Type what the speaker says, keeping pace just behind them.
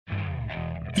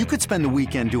You could spend the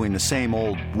weekend doing the same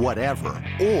old whatever,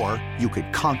 or you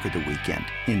could conquer the weekend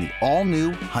in the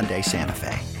all-new Hyundai Santa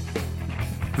Fe.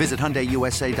 Visit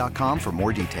HyundaiUSA.com for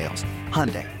more details.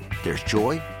 Hyundai, there's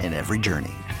joy in every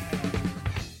journey.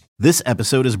 This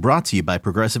episode is brought to you by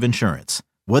Progressive Insurance.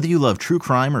 Whether you love true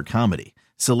crime or comedy,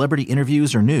 celebrity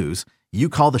interviews or news, you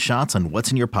call the shots on what's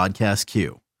in your podcast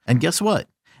queue. And guess what?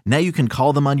 Now you can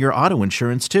call them on your auto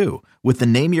insurance too with the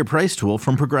Name Your Price tool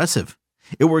from Progressive.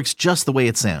 It works just the way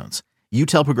it sounds. You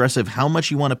tell Progressive how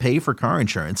much you want to pay for car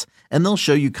insurance, and they'll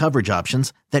show you coverage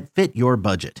options that fit your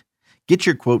budget. Get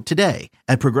your quote today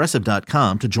at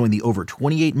Progressive.com to join the over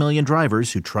 28 million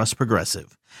drivers who trust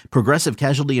Progressive. Progressive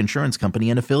Casualty Insurance Company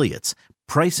and Affiliates.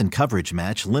 Price and coverage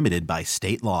match limited by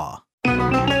state law. Good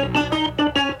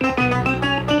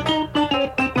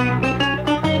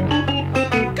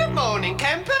morning,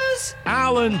 campers.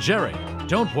 Alan Jerry.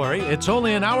 Don't worry, it's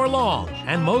only an hour long,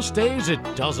 and most days it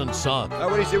doesn't suck. What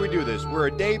do you say we do this? We're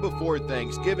a day before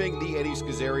Thanksgiving. The Eddie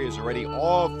Scazzeri is already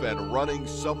off and running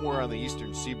somewhere on the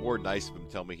eastern seaboard. Nice of him to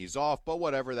tell me he's off, but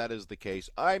whatever, that is the case.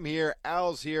 I'm here.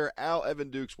 Al's here. Al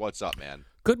Evan Dukes, what's up, man?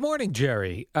 Good morning,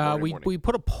 Jerry. Morning. We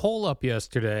put a poll up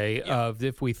yesterday of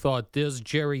if we thought, does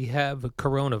Jerry have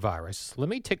coronavirus? Let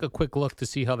me take a quick look to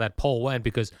see how that poll went,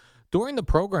 because during the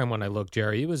program when I looked,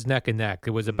 Jerry, it was neck and neck.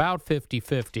 It was about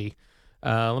 50-50.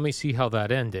 Let me see how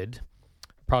that ended.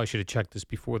 Probably should have checked this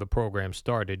before the program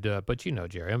started, but you know,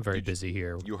 Jerry, I'm very busy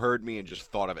here. You heard me and just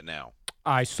thought of it now.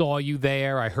 I saw you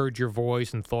there. I heard your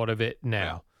voice and thought of it now.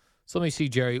 Yeah. So let me see,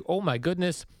 Jerry. Oh, my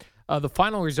goodness. The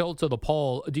final results of the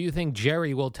poll, do you think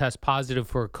Jerry will test positive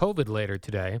for COVID later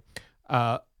today?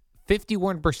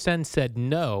 51% said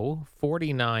no.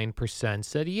 49%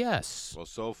 said yes. Well,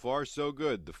 so far, so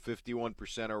good. The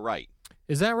 51% are right.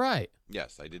 Is that right?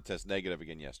 Yes, I did test negative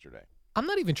again yesterday. I'm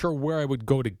not even sure where I would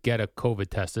go to get a COVID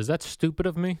test. Is that stupid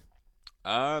of me?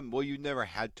 Well, you never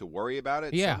had to worry about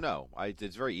it. Yeah. So no,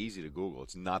 it's very easy to Google.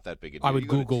 It's not that big a deal. I would You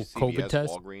go to Google CVS, COVID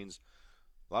test. Walgreens,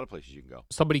 a lot of places you can go.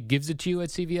 Somebody gives it to you at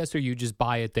CVS, or you just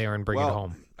buy it there and bring it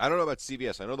home? I don't know about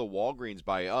CVS. I know the Walgreens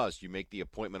by us, you make the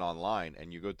appointment online,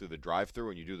 and you go through the drive-thru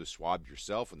and you do the swab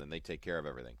yourself, and then they take care of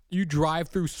everything. You drive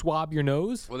through, swab your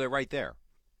nose? Well, they're right there.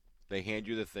 They hand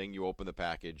you the thing. You open the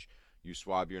package. You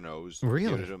swab your nose. Really?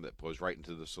 Give it to them. That goes right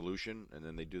into the solution, and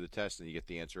then they do the test, and you get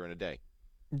the answer in a day.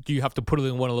 Do you have to put it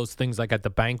in one of those things like at the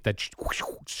bank that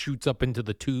shoots up into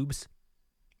the tubes?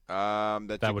 That's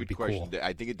That a would good be question. cool.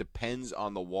 I think it depends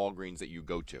on the Walgreens that you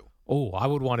go to. Oh, I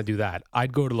would want to do that.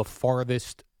 I'd go to the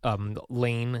farthest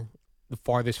lane, the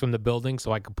farthest from the building,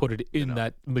 so I could put it in No,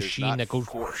 that machine that goes.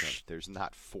 There's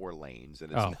not 4 lanes,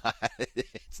 and Oh.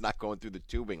 it's not going through the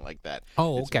tubing like that.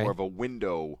 Oh, It's okay. more of a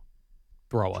window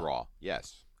Thrower. draw.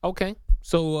 Yes. Okay.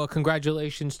 So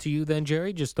congratulations to you then,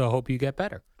 Jerry. Just hope you get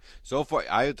better. So far,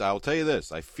 I'll tell you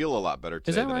this. I feel a lot better Is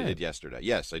today that than I right? did yesterday.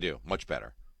 Yes, I do. Much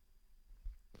better.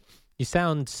 You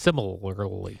sound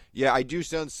similarly. Yeah, I do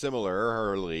sound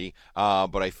similarly,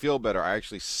 but I feel better. I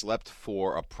actually slept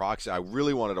for approximately. I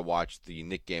really wanted to watch the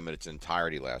Knick game in its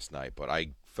entirety last night, but I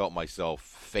felt myself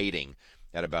fading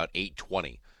at about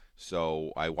 8:20.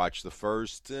 So I watched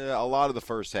a lot of the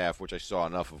first half, which I saw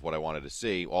enough of what I wanted to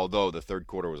see, although the third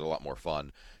quarter was a lot more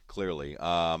fun, clearly.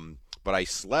 But I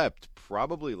slept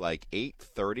probably like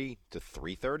 8:30 to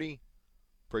 3:30.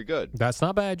 Pretty good. That's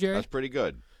not bad, Jerry. That's pretty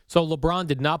good. So LeBron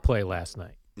did not play last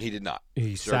night. He did not.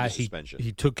 He served sat. his suspension.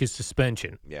 He took his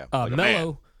suspension. Yeah, like a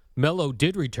man. Melo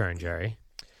did return, Jerry.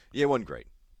 Yeah, it wasn't great.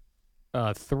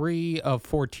 3 of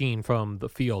 14 from the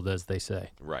field, as they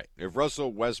say. Right. If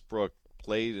Russell Westbrook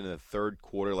played in the third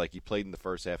quarter like he played in the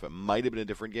first half, it might have been a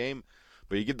different game.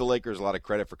 But you give the Lakers a lot of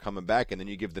credit for coming back, and then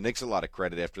you give the Knicks a lot of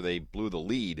credit after they blew the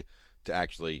lead to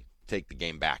actually take the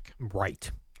game back.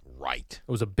 Right. Right.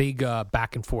 It was a big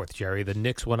back and forth, Jerry. The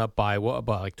Knicks went up by what,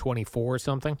 about like 24 or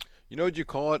something? You know what you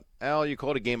call it, Al? You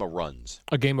call it a game of runs.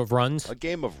 A game of runs? A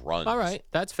game of runs. All right,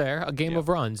 that's fair. A game Yeah. of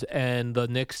runs. And the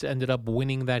Knicks ended up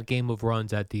winning that game of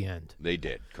runs at the end. They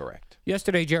did, correct.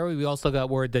 Yesterday, Jerry, we also got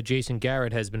word that Jason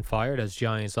Garrett has been fired as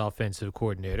Giants offensive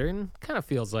coordinator. And kind of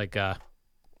feels like I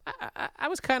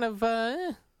was kind of,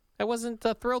 I wasn't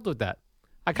thrilled with that.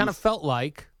 I kind of felt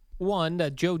like, one,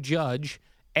 that Joe Judge,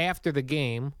 after the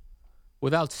game,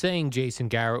 without saying Jason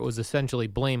Garrett, was essentially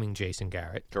blaming Jason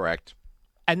Garrett. Correct.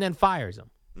 And then fires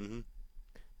him. Mm-hmm.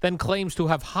 Then claims to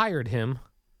have hired him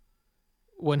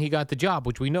when he got the job,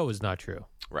 which we know is not true.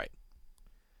 Right.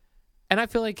 And I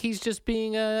feel like he's just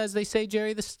being, as they say,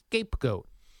 Jerry, the scapegoat.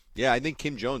 Yeah, I think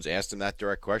Kim Jones asked him that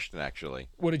direct question, actually.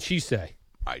 What did she say?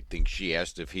 I think she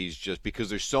asked if he's just because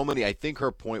there's so many. I think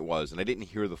her point was, and I didn't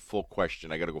hear the full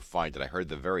question. I got to go find it. I heard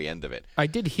the very end of it. I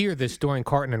did hear this during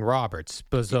Carton and Roberts,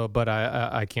 but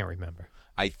I can't remember.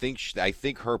 I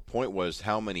think her point was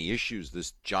how many issues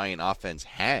this Giant offense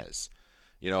has.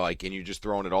 And you're just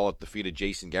throwing it all at the feet of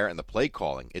Jason Garrett and the play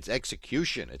calling. It's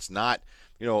execution. It's not,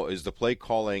 is the play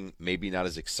calling maybe not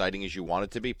as exciting as you want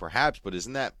it to be? Perhaps, but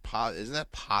isn't that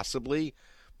possibly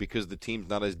because the team's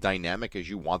not as dynamic as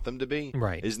you want them to be?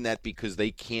 Right. Isn't that because they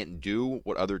can't do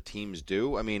what other teams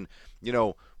do? I mean,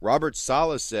 Robert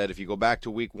Saleh said if you go back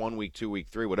to week 1, week 2, week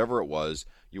 3, whatever it was,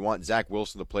 you want Zach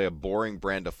Wilson to play a boring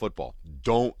brand of football.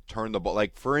 Don't turn the ball.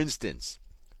 Like, for instance,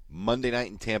 Monday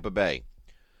night in Tampa Bay,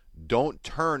 don't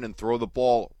turn and throw the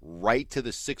ball right to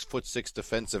the 6'6"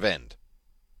 defensive end.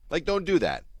 Like, don't do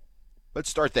that. Let's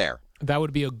start there. That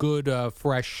would be a good,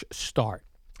 fresh start.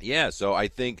 Yeah, so I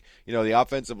think, the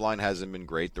offensive line hasn't been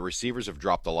great. The receivers have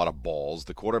dropped a lot of balls.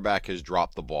 The quarterback has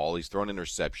dropped the ball. He's thrown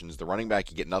interceptions. The running back,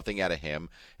 you get nothing out of him.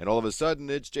 And all of a sudden,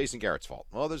 it's Jason Garrett's fault.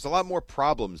 Well, there's a lot more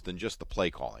problems than just the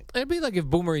play calling. It'd be like if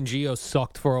Boomer and Gio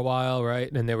sucked for a while,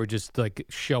 right? And they were just, like,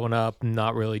 showing up,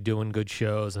 not really doing good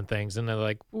shows and things. And they're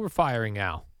like, we're firing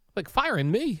Al. Like, firing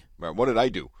me? Right, what did I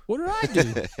do? What did I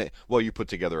do? Well, you put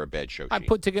together a bad show sheet. I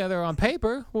put together on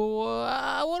paper. Well,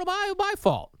 what am I? My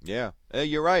fault. Yeah,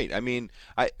 you're right. I mean,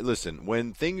 listen,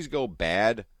 when things go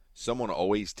bad, someone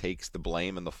always takes the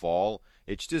blame in the fall.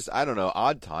 It's just, I don't know,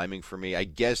 odd timing for me. I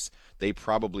guess they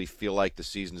probably feel like the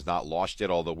season's not lost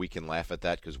yet, although we can laugh at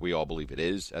that because we all believe it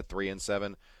is at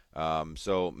 3-7.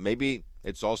 So maybe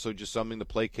it's also just something to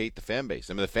placate the fan base.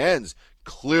 I mean, the fans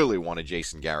clearly wanted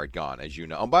Jason Garrett gone, as you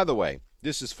know. And by the way,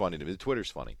 this is funny to me. The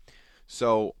Twitter's funny.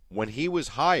 So when he was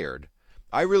hired,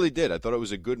 I really did. I thought it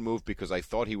was a good move because I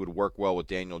thought he would work well with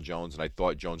Daniel Jones, and I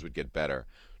thought Jones would get better.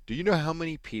 Do you know how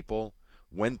many people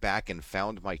went back and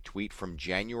found my tweet from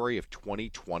January of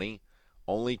 2020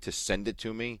 only to send it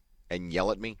to me and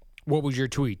yell at me? What was your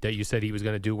tweet that you said he was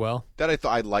going to do well? That I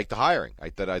thought I liked the hiring.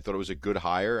 I thought it was a good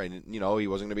hire, and he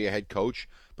wasn't going to be a head coach,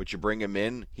 but you bring him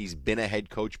in. He's been a head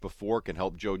coach before, can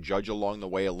help Joe Judge along the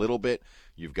way a little bit.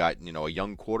 You've got a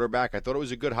young quarterback. I thought it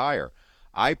was a good hire.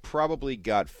 I probably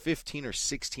got 15 or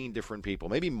 16 different people,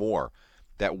 maybe more,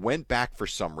 that went back for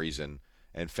some reason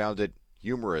and found it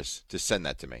humorous to send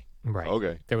that to me. Right.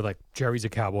 Okay. They were like, Jerry's a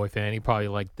Cowboy fan. He probably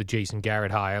liked the Jason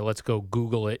Garrett hire. Let's go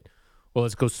Google it. Well,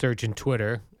 let's go search in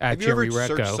Twitter at Jerry Recco. Have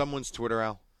you ever searched someone's Twitter,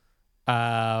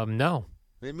 Al? No.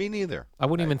 Me neither. I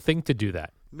wouldn't even think to do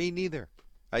that. Me neither.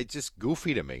 It's just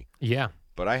goofy to me. Yeah.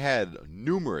 But I had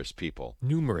numerous people.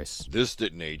 Numerous. This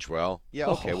didn't age well. Yeah,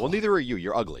 okay. Well, neither are you.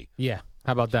 You're ugly. Yeah.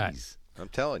 How about that? I'm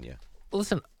telling you.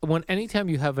 Listen, anytime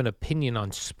you have an opinion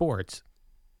on sports,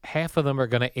 half of them are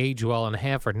going to age well and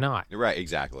half are not. You're right,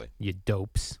 exactly. You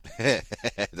dopes.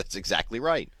 That's exactly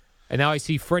right. And now I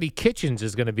see Freddie Kitchens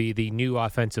is going to be the new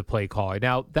offensive play caller.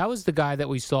 Now, that was the guy that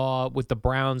we saw with the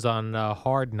Browns on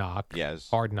Hard Knocks. Yes.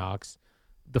 Hard Knocks.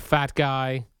 The fat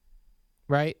guy,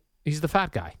 right? He's the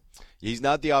fat guy. He's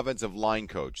not the offensive line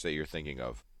coach that you're thinking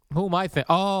of. Who am I thinking?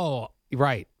 Oh,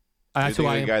 right. That's you're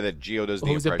thinking of the guy that Gio does the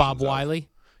Who's it, Bob of. Wiley?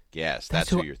 Yes, that's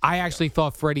who you're thinking I actually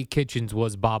thought Freddie Kitchens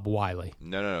was Bob Wiley.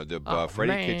 No.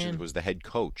 Freddie Kitchens was the head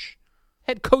coach.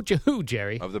 Head coach of who,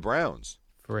 Jerry? Of the Browns.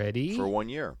 Freddie for 1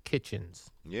 year.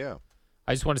 Kitchens. Yeah.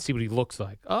 I just want to see what he looks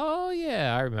like. Oh,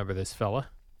 yeah, I remember this fella.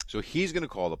 So he's going to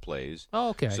call the plays. Oh,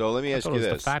 okay. So let me ask you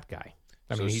this. The fat guy.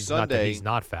 I mean, he's Sunday, not that he's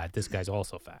not fat. This guy's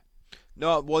also fat.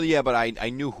 No, well, yeah, but I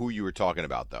knew who you were talking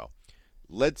about, though.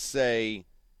 Let's say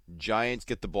Giants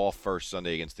get the ball first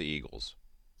Sunday against the Eagles.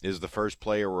 Is the first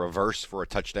play a reverse for a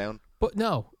touchdown? But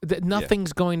no,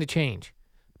 nothing's going to change.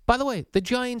 By the way, the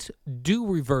Giants do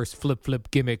reverse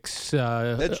flip gimmicks.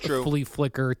 That's true. Flea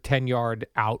flicker, 10-yard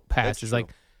out passes.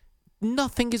 Like,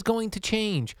 nothing is going to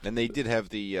change. And they did have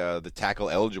the tackle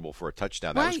eligible for a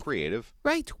touchdown. That was creative.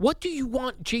 Right. What do you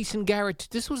want Jason Garrett to?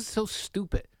 This was so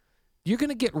stupid. You're going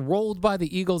to get rolled by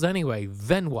the Eagles anyway.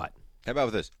 Then what? How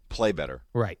about this? Play better.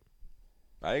 Right.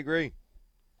 I agree.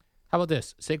 How about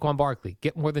this? Saquon Barkley,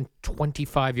 get more than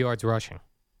 25 yards rushing.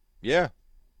 Yeah.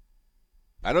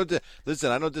 I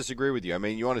don't disagree with you. I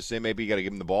mean, you want to say maybe you got to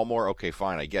give him the ball more? Okay,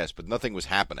 fine, I guess. But nothing was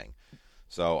happening.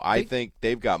 So I think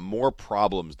they've got more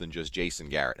problems than just Jason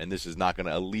Garrett, and this is not going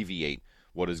to alleviate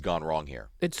what has gone wrong here.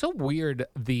 It's so weird,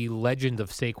 the legend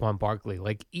of Saquon Barkley.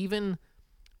 Like, even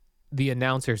the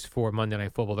announcers for Monday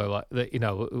Night Football, they're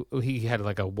like, he had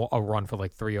like a run for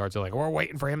like 3 yards. They're like, we're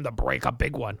waiting for him to break a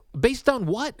big one. Based on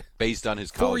what? Based on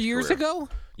his college 4 years career. ago?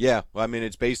 Yeah. Well, I mean,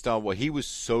 it's based on what he was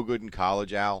so good in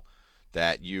college, Al,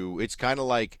 that it's kind of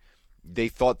like, they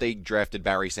thought they drafted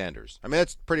Barry Sanders. I mean,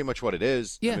 that's pretty much what it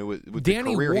is. Yeah, I mean, with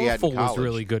Danny the career he had in Werfel college. was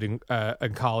really good in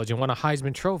college and won a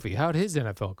Heisman Trophy. How'd his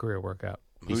NFL career work out?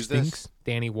 He Who's stinks. this?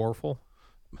 Danny Werfel,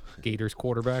 Gators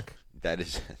quarterback That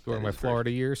is during that my is very-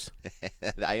 Florida years.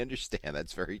 I understand.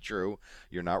 That's very true.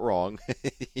 You're not wrong.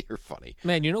 You're funny.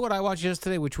 Man, you know what I watched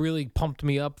yesterday, which really pumped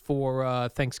me up for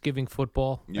Thanksgiving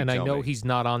football? You and I tell know me. he's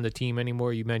not on the team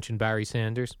anymore. You mentioned Barry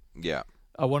Sanders. Yeah.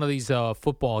 One of these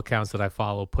football accounts that I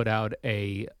follow put out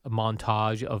a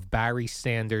montage of Barry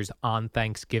Sanders on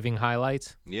Thanksgiving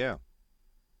highlights. Yeah.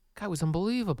 Guy was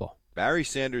unbelievable. Barry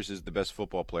Sanders is the best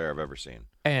football player I've ever seen.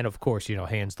 And, of course,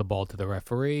 hands the ball to the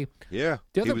referee. Yeah.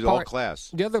 The He other was all part-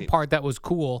 class. The other part that was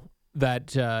cool that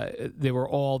they were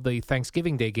all the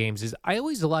Thanksgiving Day games is I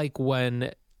always like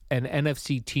when an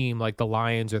NFC team like the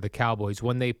Lions or the Cowboys,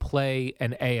 when they play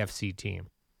an AFC team.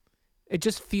 It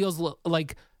just feels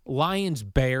like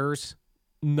Lions-Bears,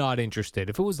 not interested.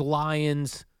 If it was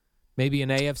Lions, maybe an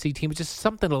AFC team, it's just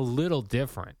something a little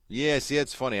different. Yeah, see,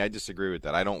 that's funny. I disagree with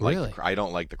that. I don't Really? I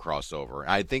don't like the crossover.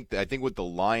 I think with the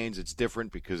Lions, it's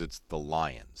different because it's the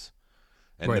Lions,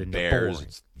 and Right, the and they're Bears, boring.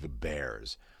 it's the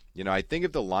Bears. I think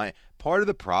if the Lion part of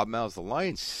the problem now is the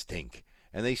Lions stink,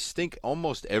 and they stink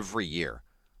almost every year.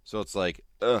 So it's like,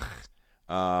 ugh.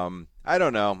 I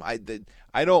don't know.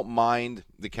 I don't mind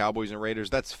the Cowboys and Raiders.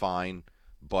 That's fine,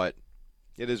 but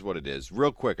it is what it is.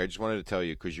 Real quick, I just wanted to tell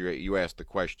you because you asked the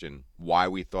question why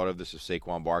we thought of this as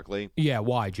Saquon Barkley. Yeah,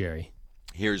 why, Jerry?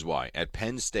 Here's why. At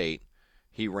Penn State,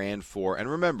 he ran for, and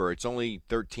remember, it's only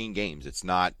 13 games. It's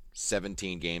not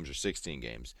 17 games or 16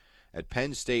 games. At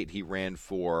Penn State, he ran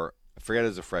for, I forget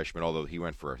as a freshman, although he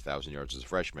went for 1,000 yards as a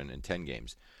freshman in 10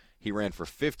 games. He ran for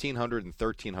 1,500 and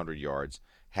 1,300 yards,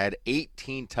 had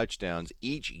 18 touchdowns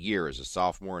each year as a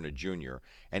sophomore and a junior,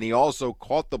 and he also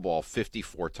caught the ball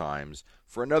 54 times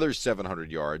for another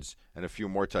 700 yards and a few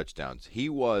more touchdowns. He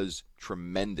was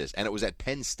tremendous, and it was at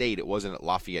Penn State. It wasn't at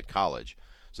Lafayette College.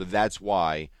 So that's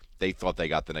why they thought they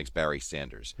got the next Barry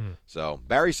Sanders. So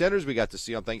Barry Sanders we got to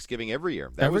see on Thanksgiving every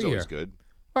year. That Every was always year. good.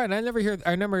 Right, and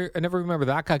I never remember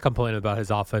that guy complaining about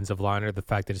his offensive line or the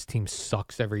fact that his team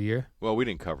sucks every year. Well, we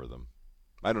didn't cover them.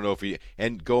 I don't know if he –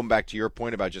 and going back to your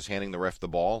point about just handing the ref the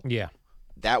ball, Yeah.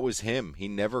 that was him. He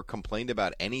never complained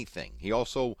about anything. He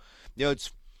also –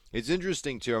 it's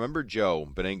interesting, too. I remember Joe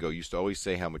Benengo used to always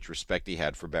say how much respect he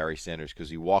had for Barry Sanders because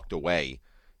he walked away,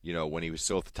 when he was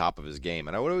still at the top of his game.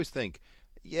 And I would always think,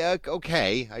 yeah,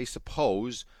 okay, I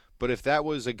suppose. But if that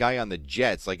was a guy on the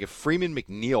Jets, like if Freeman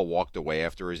McNeil walked away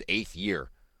after his 8th year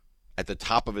at the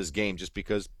top of his game just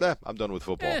because, I'm done with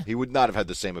football, he would not have had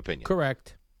the same opinion.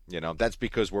 Correct. That's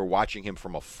because we're watching him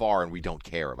from afar and we don't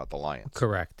care about the Lions.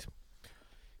 Correct.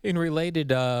 In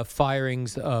related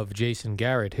firings of Jason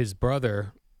Garrett, his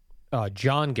brother,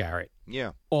 John Garrett,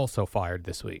 Yeah. also fired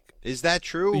this week. Is that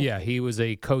true? Yeah, he was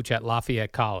a coach at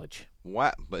Lafayette College.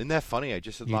 What? But isn't that funny? I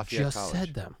just said You Lafayette just College.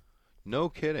 said them. No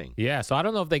kidding. Yeah, so I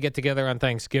don't know if they get together on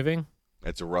Thanksgiving,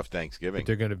 That's a rough but Thanksgiving.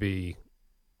 they're going to be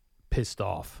pissed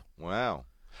off. Wow.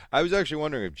 I was actually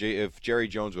wondering if Jerry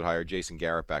Jones would hire Jason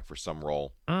Garrett back for some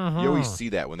role. Mhm. You always see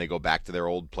that when they go back to their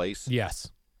old place.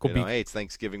 Yes. Go Hey, it's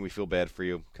Thanksgiving. We feel bad for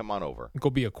you. Come on over.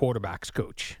 be a quarterback's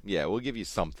coach Yeah, we'll give you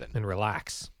something. and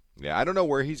relax. Yeah, I don't know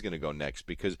where he's going to go next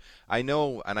because I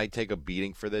know, and I take a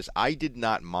beating for this, I did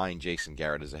not mind Jason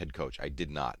Garrett as a head coach. I did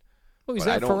not. Well, he's But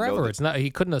I there don't know forever. that- It's not. He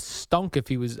couldn't have stunk if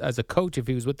he was as a coach if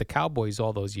he was with the Cowboys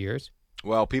all those years.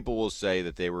 Well, people will say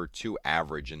that they were too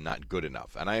average and not good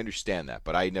enough, and I understand that.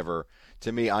 But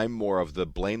to me, I'm more of the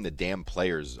blame the damn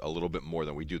players a little bit more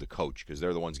than we do the coach because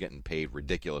they're the ones getting paid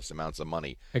ridiculous amounts of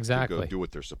money to Exactly. go do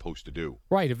what they're supposed to do.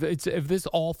 Right. If this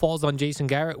all falls on Jason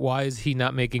Garrett, why is he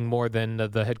not making more than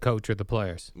the head coach or the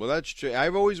players? Well, that's true.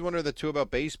 I've always wondered that too about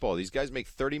baseball. These guys make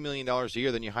 $30 million a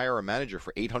year, then you hire a manager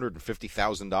for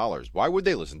 $850,000. Why would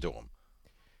they listen to him?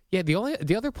 Yeah.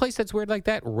 The other place that's weird like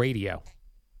that, radio.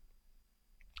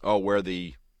 Oh, where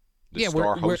the Yeah, star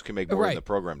where- host can make more than right. the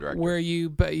program director. Where you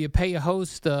pay a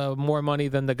host more money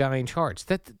than the guy in charge.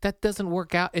 That doesn't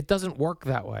work out. It doesn't work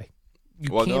that way.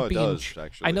 You Well, can't no, it be does,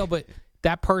 actually. I know, but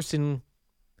that person,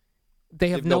 they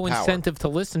have have no no power. incentive to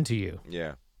listen to you.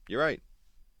 Yeah, you're right.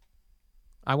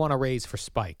 I want a raise for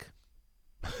Spike.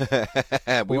 we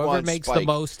Whoever want makes Spike. the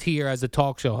most here as a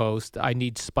talk show host, I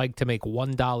need Spike to make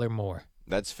 $1 more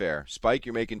That's fair. Spike,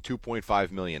 you're making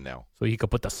 $2.5 million now. so he could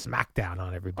put the smackdown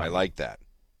on everybody. I like that.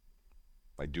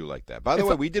 I do like that. By the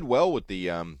way, we did well with the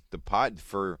pod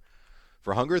for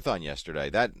Hungerthon yesterday.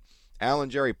 That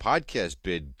Alan Jerry podcast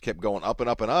bid kept going up and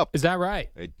up and up. Is that right?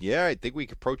 I think we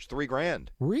approached $3,000.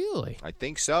 Really? I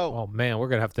think so. Oh man, we're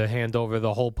gonna have to hand over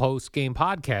the whole post game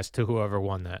podcast to whoever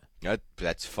won that.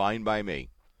 That's fine by me.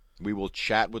 We will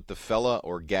chat with the fella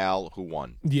or gal who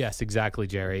won. Yes, exactly,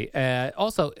 Jerry.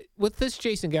 Also, with this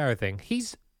Jason Garrett thing,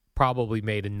 he's probably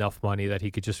made enough money that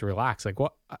he could just relax. Like,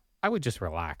 what? I would just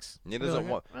relax. He doesn't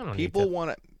want. I don't People need to.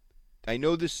 want to. I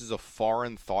know this is a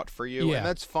foreign thought for you, Yeah. and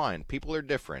that's fine. People are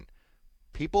different.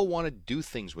 People want to do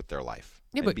things with their life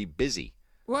and but- be busy.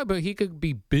 Well, but he could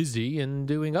be busy and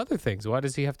doing other things. Why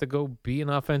does he have to go be an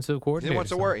offensive coordinator? He wants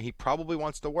to work. He probably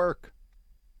wants to work.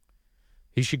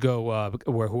 He should go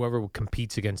where whoever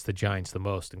competes against the Giants the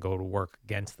most and go to work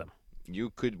against them.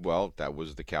 You could. Well, that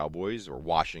was the Cowboys or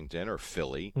Washington or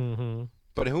Philly. Mm-hmm.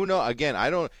 But who knows? Again, I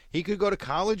don't. He could go to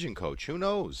college and coach. Who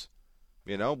knows?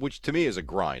 Which to me is a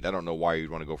grind. I don't know why you'd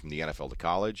want to go from the NFL to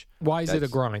college. Why is it a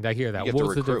That's- grind? I hear that. you get What to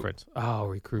was the recruit. difference? Oh,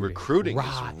 recruiting. Recruiting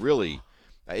Right. is really.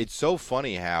 It's so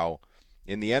funny how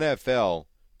in the NFL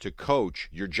to coach,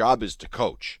 your job is to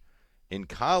coach. In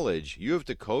college, you have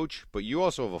to coach, but you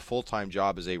also have a full-time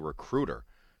job as a recruiter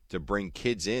to bring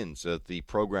kids in so that the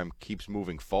program keeps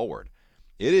moving forward.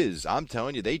 It is, I'm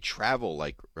telling you, they travel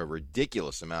like a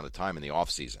ridiculous amount of time in the off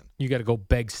season. You got to go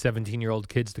beg 17-year-old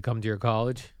kids to come to your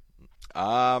college?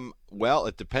 Well,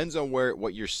 it depends on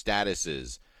what your status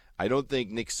is. I don't think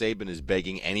Nick Saban is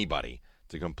begging anybody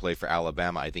to come play for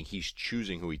Alabama. I think he's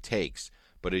choosing who he takes.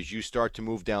 But as you start to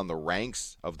move down the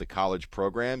ranks of the college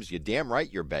programs, you're damn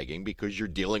right you're begging because you're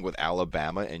dealing with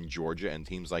Alabama and Georgia and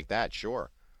teams like that,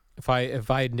 sure. If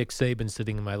I had Nick Saban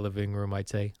sitting in my living room, I'd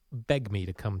say, beg me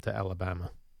to come to Alabama.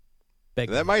 Beg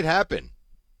That me. might happen.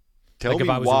 Tell Like if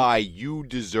me I was why you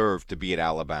deserve to be at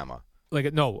Alabama.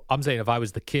 Like, no, I'm saying if I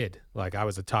was the kid, like I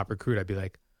was a top recruit, I'd be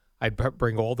like, I'd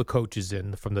bring all the coaches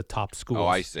in from the top schools. Oh,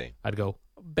 I see. I'd go,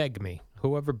 beg me.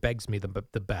 Whoever begs me the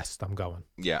best, I'm going.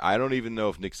 Yeah, I don't even know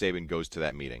if Nick Saban goes to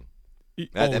that meeting. And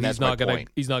that's he's my not gonna point.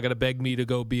 he's not gonna beg me to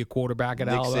go be a quarterback at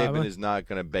Nick Alabama. Saban is not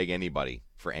going to beg anybody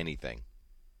for anything.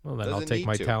 Well, then I'll doesn't take need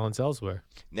my to. talents elsewhere.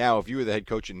 Now, if you were the head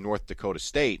coach in North Dakota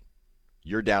State,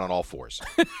 you're down on all fours.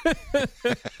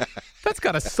 That's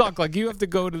gotta suck. Like you have to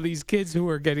go to these kids who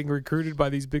are getting recruited by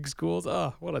these big schools.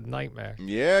 Oh, what a nightmare.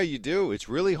 Yeah, you do. It's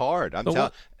really hard. I'm So telling,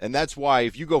 what- and that's why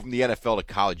if you go from the NFL to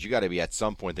college, you got to be at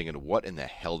some point thinking, "What in the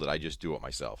hell did I just do with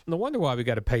myself?" No wonder why we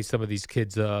got to pay some of these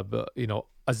kids,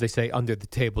 as they say, under the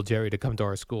table, Jerry, to come to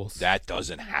our schools. That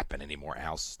doesn't happen anymore,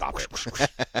 Al. Stop it.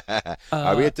 All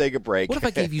right, we have to take a break. What if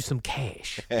I gave you some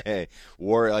cash?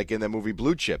 Or like in the movie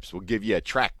Blue Chips, we'll give you a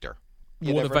tractor.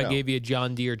 You What if never I know. gave you a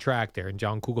John Deere tractor and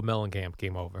John Kugel Mellencamp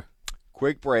came over?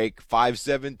 Quick break,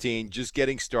 5:17, just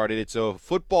getting started. It's a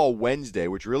football Wednesday,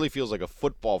 which really feels like a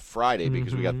football Friday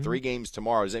because we got 3 games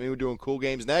tomorrow. Does that mean we're doing cool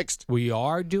games next? We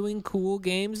are doing cool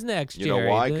games next, You know Jerry.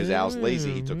 why? Because Al's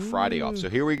lazy. He took Friday off. So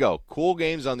here we go. Cool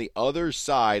games on the other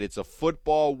side. It's a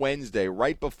football Wednesday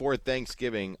right before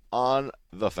Thanksgiving on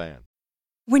The Fan.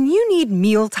 When you need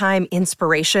mealtime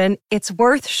inspiration, it's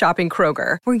worth shopping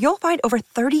Kroger, where you'll find over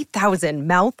 30,000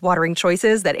 mouth-watering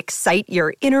choices that excite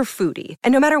your inner foodie.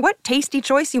 And no matter what tasty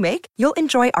choice you make, you'll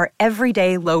enjoy our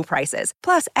everyday low prices,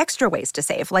 plus extra ways to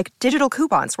save, like digital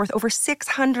coupons worth over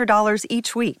 $600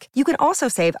 each week. You can also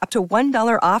save up to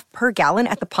 $1 off per gallon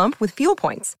at the pump with fuel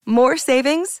points. More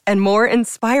savings and more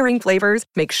inspiring flavors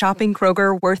make shopping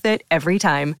Kroger worth it every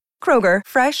time. Kroger,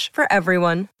 fresh for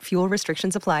everyone. Fuel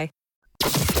restrictions apply.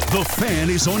 The Fan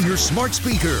is on your smart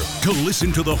speaker. To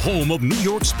listen to the home of New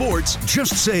York sports,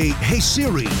 just say, "Hey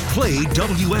Siri, play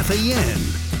WFAN."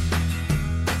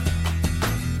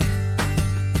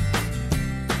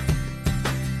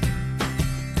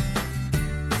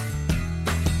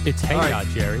 It's Hey All right. Ya,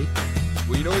 Jerry.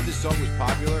 Well, you know what this song was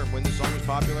popular? When this song was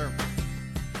popular?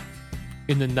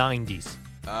 In the 90s.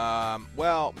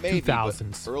 Well, maybe. but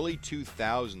 2000s. Early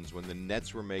 2000s, when the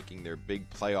Nets were making their big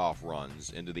playoff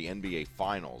runs into the NBA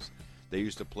Finals, they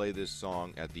used to play this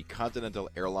song at the Continental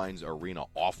Airlines Arena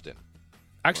often.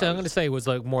 Actually, I'm Right. going to say it was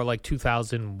like more like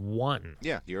 2001.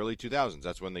 Yeah, the early 2000s.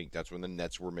 That's when the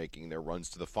Nets were making their runs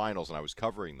to the finals, and I was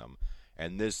covering them.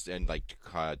 And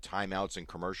timeouts and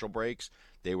commercial breaks,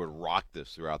 they would rock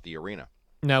this throughout the arena.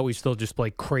 Now we still just play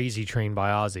Crazy Train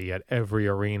by Ozzy at every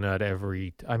arena, the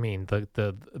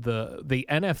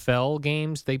NFL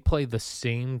games, they play the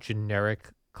same generic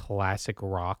classic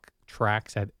rock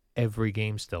tracks at every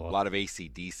game still. A lot of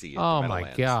AC/DC. At Oh the my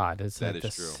Meadowlands. God, That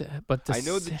is true. But I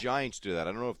know the Giants do that.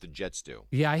 I don't know if the Jets do.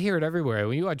 Yeah, I hear it everywhere.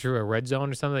 When you watch a Red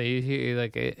Zone or something, you hear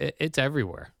like it's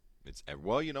everywhere.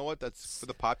 Well, you know what? That's for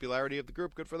the popularity of the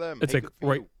group. Good for them. It's Hey, like good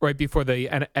for you. right before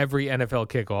every NFL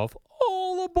kickoff.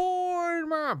 All aboard,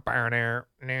 man. Are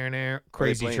they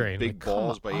Crazy playing Train. Big Like, come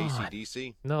Balls by on.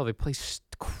 AC/DC. No, they play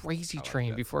Crazy I like Train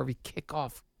that before every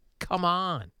kickoff. come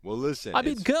on. Well, listen.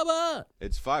 Come on.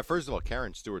 It's 5. First of all,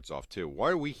 Karen Stewart's off, too.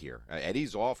 Why are we here?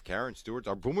 Eddie's off, Karen Stewart's.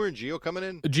 Are Boomer and Gio coming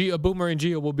in? Boomer and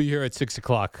Gio will be here at 6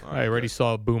 o'clock. All right, I already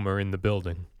saw Boomer in the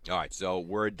building. All right, so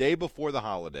we're a day before the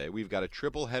holiday. We've got a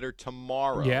triple header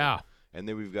tomorrow. Yeah. And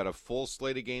then we've got a full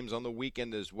slate of games on the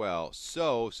weekend as well.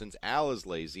 So, since Al is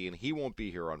lazy and he won't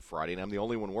be here on Friday, and I'm the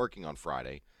only one working on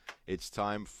Friday, it's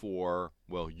time for,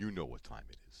 well, you know what time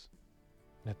it is.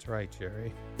 That's right,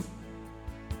 Jerry.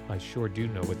 I sure do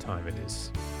know what time it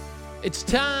is. It's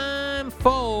time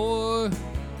for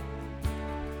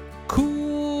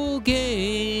Cool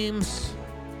Games.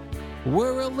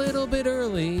 We're a little bit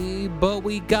early, but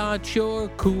we got your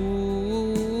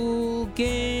cool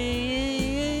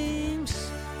games.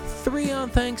 3 on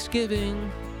Thanksgiving,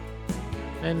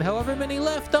 and however many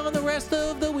left on the rest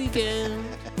of the weekend.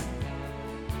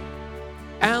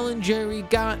 Al and Jerry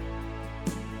got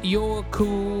your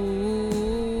cool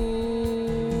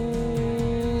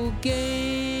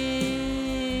game.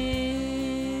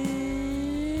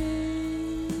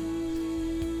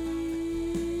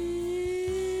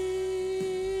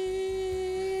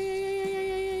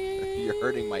 You're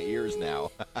hurting my ears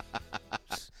now.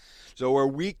 So we're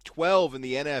week 12 in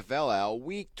the NFL, Al.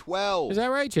 Week 12. Is that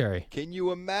right, Jerry? Can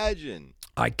you imagine?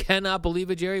 I cannot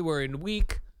believe it, Jerry. We're in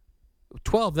week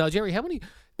 12. Now, Jerry, how many?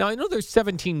 Now, I know there's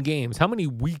 17 games. How many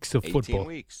weeks of 18 football?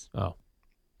 weeks. Oh.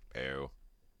 Ew.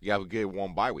 You got to get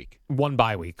one bye week. One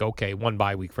bye week. Okay, one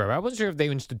bye week forever. I wasn't sure if they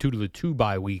instituted a 2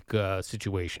 bye week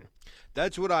situation.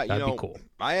 That's what That'd be cool.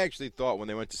 I actually thought when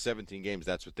they went to 17 games,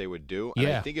 that's what they would do. And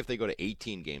Yeah. I think if they go to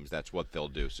 18 games, that's what they'll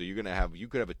do. So you could have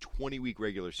a 20-week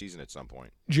regular season at some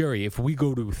point. Jerry, if we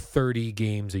go to 30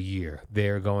 games a year,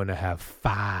 they're going to have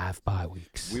 5 bye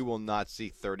weeks. We will not see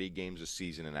 30 games a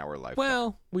season in our lifetime.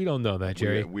 Well, we don't know that,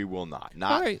 Jerry. We will not.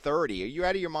 Not All right. 30. Are you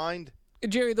out of your mind?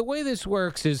 Jerry, the way this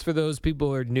works is for those people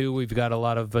who are new, we've got a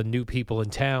lot of new people in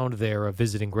town. They're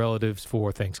visiting relatives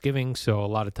for Thanksgiving, so a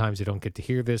lot of times they don't get to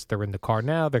hear this. They're in the car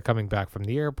now. They're coming back from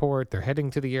the airport. They're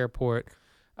heading to the airport.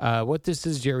 What this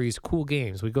is, Jerry, is cool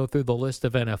games. We go through the list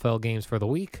of NFL games for the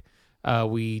week.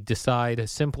 We decide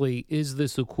simply, is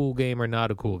this a cool game or not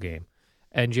a cool game?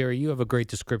 And, Jerry, you have a great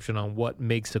description on what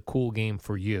makes a cool game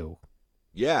for you.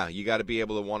 Yeah, you got to be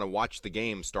able to want to watch the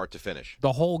game start to finish.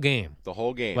 The whole game. The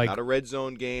whole game. Like- Not a red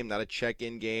zone game, not a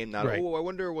check-in game, not Right. I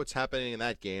wonder what's happening in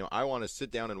that game. I want to sit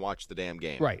down and watch the damn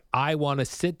game. Right. I want to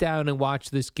sit down and watch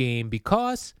this game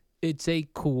because it's a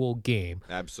cool game.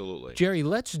 Absolutely. Jerry,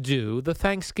 let's do the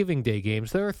Thanksgiving Day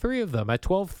games. There are 3 of them at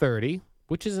 12:30,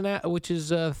 which is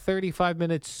 35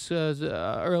 minutes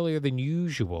earlier than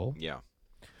usual. Yeah.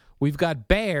 We've got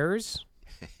Bears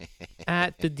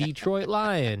at the Detroit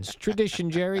Lions. Tradition,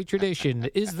 Jerry, tradition.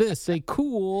 Is this a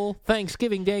cool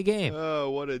Thanksgiving Day game? Oh,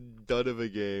 what a dud of a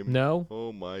game. No?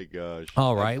 Oh, my gosh.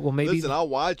 All right. Well, maybe Listen, I'll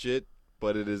watch it,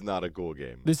 but it is not a cool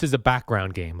game. this is a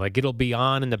background game. Like, it'll be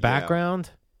on in the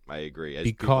background. I agree. As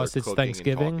Because people are it's cooking and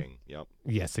Thanksgiving? talking. Yep.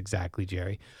 Yes, exactly,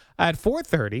 Jerry. At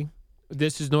 4:30,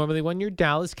 this is normally when your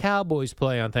Dallas Cowboys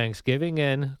play on Thanksgiving,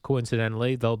 and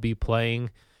coincidentally, they'll be playing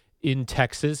in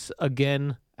Texas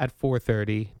again at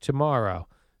 4:30 tomorrow.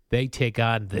 They take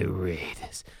on the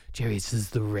Raiders. Jerry is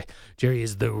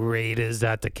the Raiders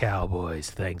at the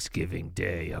Cowboys. Thanksgiving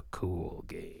Day, a cool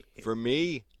game. For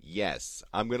me, yes.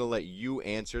 I'm going to let you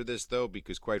answer this, though,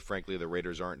 because quite frankly, the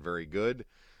Raiders aren't very good.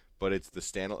 But it's the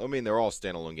standalone. I mean, they're all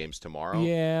standalone games tomorrow.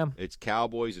 Yeah. It's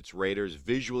Cowboys. It's Raiders.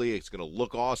 Visually, it's going to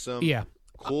look awesome. Yeah.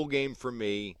 Cool game for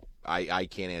me. I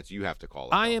can't answer. You have to call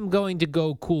it. I am going to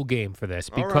go cool game for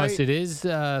this All because right. it is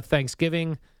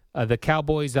Thanksgiving. The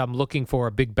Cowboys, I'm looking for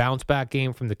a big bounce back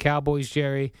game from the Cowboys,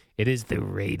 Jerry. It is the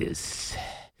Raiders.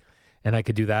 And I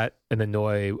could do that and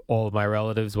annoy all of my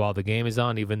relatives while the game is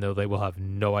on, even though they will have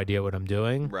no idea what I'm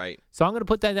doing. Right. So I'm going to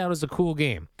put that down as a cool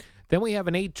game. Then we have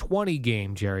an 8:20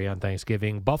 game, Jerry, on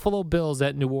Thanksgiving. Buffalo Bills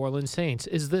at New Orleans Saints.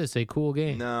 Is this a cool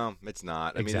game? No, it's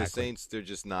not. I mean, the Exactly. Saints, they're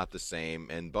just not the same.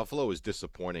 And Buffalo was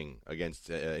disappointing against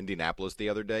Indianapolis the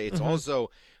other day. It's Mm-hmm.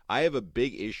 also, I have a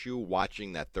big issue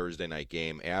watching that Thursday night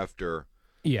game after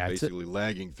Yeah, it's basically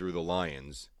lagging through the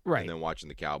Lions Right. and then watching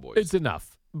the Cowboys. it's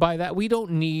enough. By that, we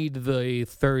don't need the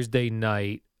Thursday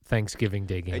night Thanksgiving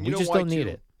Day game. and We you know just why, don't need too?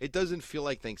 it. It doesn't feel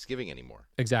like Thanksgiving anymore.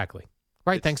 Exactly.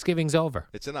 Right, It's- Thanksgiving's over.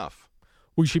 It's enough.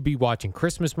 We should be watching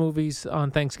Christmas movies on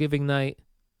Thanksgiving night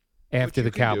after you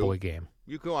the can do. Cowboy game.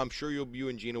 I'm sure you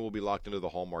and Gina will be locked into the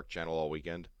Hallmark Channel all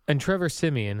weekend. And Trevor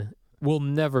Siemian will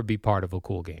never be part of a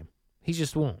cool game. He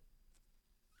just won't.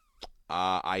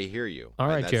 I hear you. All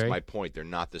And right, that's Jerry. my point. They're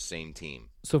not the same team.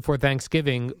 So for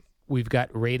Thanksgiving, we've got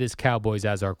Raiders Cowboys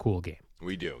as our cool game.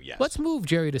 We do, yes. Let's move,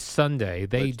 Jerry, to Sunday.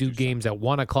 They Let's do do games at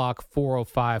 1 o'clock,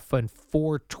 4:05, and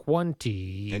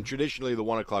 4:20. And traditionally, the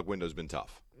 1 o'clock window's been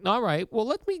tough. All right. Well,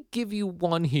 let me give you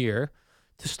one here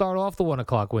to start off the 1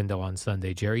 o'clock window on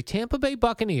Sunday, Jerry. Tampa Bay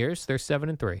Buccaneers, they're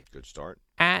 7-3. Good start.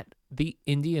 At the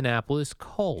Indianapolis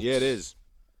Colts. Yeah, it is.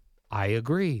 I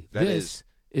agree. This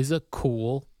is a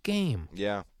cool game.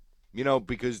 Yeah. You know,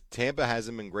 because Tampa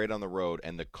hasn't been great on the road,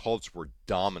 and the Colts were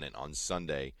dominant on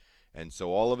Sunday. And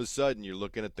so all of a sudden, you're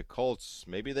looking at the Colts.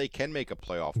 Maybe they can make a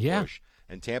playoff push.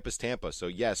 And Tampa's Tampa. So,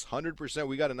 yes, 100%.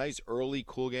 We got a nice early,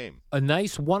 cool game. A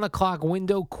nice 1 o'clock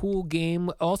window, cool game,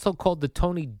 also called the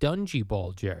Tony Dungy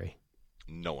Bowl, Jerry.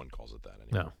 No one calls it that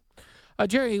anymore. No.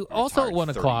 Jerry, also at 1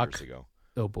 30 o'clock. years ago.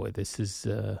 Oh, boy, this is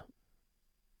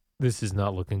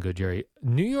not looking good, Jerry.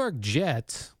 New York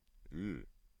Jets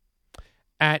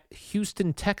at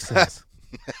Houston Texans.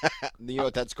 You know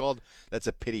what that's called? That's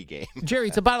a pity game. Jerry,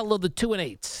 it's a battle of the 2 and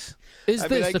 8s. Is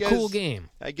this a cool game?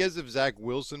 I guess if Zach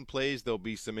Wilson plays, there'll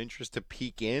be some interest to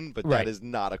peek in, but Right. that is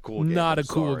not a cool game. Not I'm a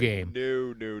cool sorry. game.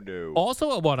 No.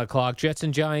 Also at 1 o'clock, Jets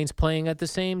and Giants playing at the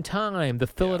same time. The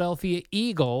Philadelphia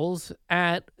Eagles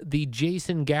at the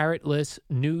Jason Garrett-less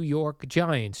New York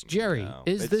Giants. Jerry, No,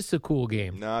 is this a cool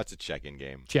game? No, it's a check-in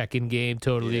game. Check-in game.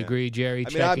 Totally Yeah. agree, Jerry. I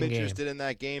mean, Check-in I'm game. interested in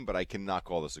that game, but I cannot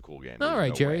call this a cool game. All There's right,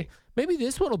 no Jerry. way. Maybe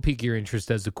this one will pique your interest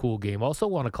as a cool game. Also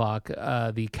 1 o'clock,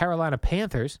 the Carolina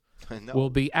Panthers No. will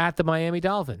be at the Miami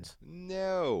Dolphins.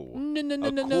 No. No.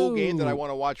 A cool game that I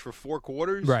want to watch for 4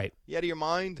 quarters? Right. You out of your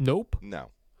mind? Nope. No. All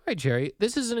right, Jerry.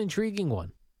 This is an intriguing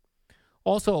one.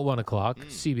 Also at 1 o'clock, Hmm.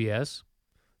 CBS,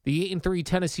 the 8-3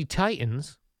 Tennessee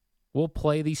Titans will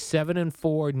play the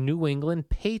 7-4 New England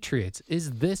Patriots.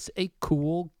 Is this a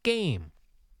cool game?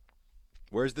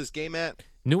 Where's this game at?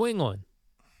 New England.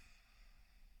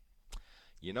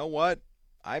 You know what?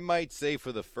 I might say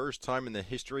for the first time in the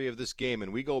history of this game,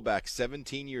 and we go back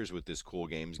 17 years with this cool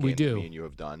games game We do. that me and you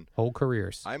have done, Whole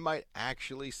careers. I might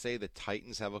actually say the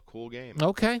Titans have a cool game.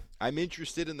 Okay. I'm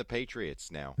interested in the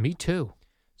Patriots now. Me too.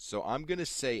 So I'm going to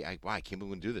say, wow, I can't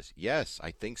believe we can do this. Yes,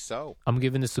 I think so. I'm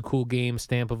giving this a cool game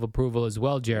stamp of approval as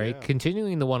well, Jerry. Yeah.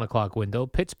 Continuing the 1 o'clock window,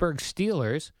 Pittsburgh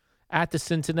Steelers at the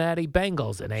Cincinnati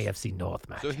Bengals, an AFC North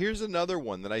match. So here's another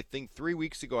one that I think 3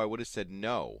 weeks ago I would have said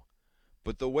no.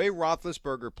 But the way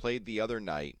Roethlisberger played the other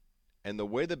night and the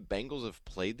way the Bengals have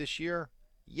played this year,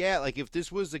 yeah, like if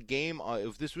this was a game,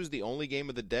 if this was the only game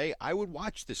of the day, I would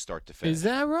watch this start to finish. Is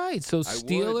that right? So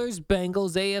Steelers,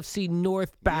 Bengals, AFC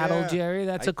North battle, Yeah. Jerry.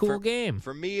 That's a cool game.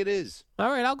 For me, it is. All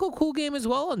right, I'll go cool game as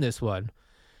well on this one.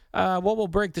 Well, we'll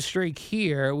break the streak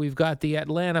here. We've got the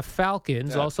Atlanta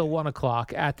Falcons, also 1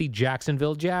 o'clock, at the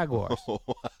Jacksonville Jaguars.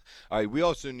 All right, we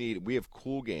have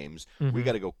cool games. We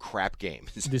got to go crap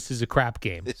games. This is a crap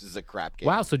game. This is a crap game.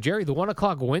 Wow, so Jerry, the 1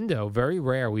 o'clock window, very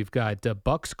rare. We've got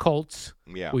Bucks Colts.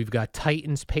 Yeah. We've got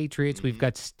Titans Patriots. We've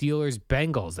got Steelers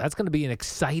Bengals. That's going to be an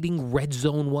exciting red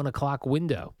zone 1 o'clock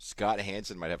window. Scott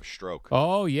Hansen might have a stroke.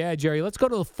 Oh, yeah, Jerry. Let's go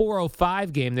to the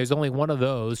 4:05 game. There's only one of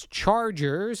those.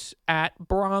 Chargers at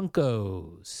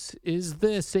Broncos. Is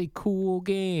this a cool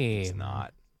game? It's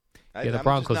not. Yeah, the I'm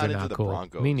Broncos just are not not into cool. The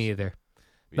Broncos. Me neither.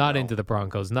 You Not know. into the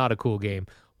Broncos. Not a cool game.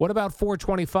 What about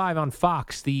 4:25 on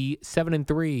Fox? The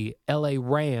 7-3 LA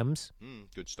Rams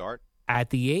Good start. at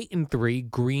the 8-3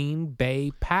 Green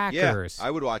Bay Packers. Yeah,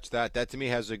 I would watch that. That to me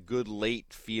has a good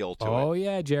late feel to Oh, it.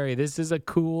 yeah, Jerry. This is a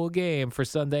cool game for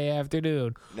Sunday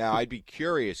afternoon. Now, I'd be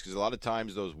curious because a lot of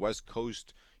times those West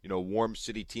Coast, warm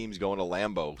city teams going to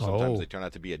Lambeau, sometimes Oh. they turn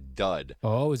out to be a dud.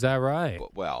 Oh, is that right?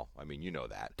 But, well, I mean, you know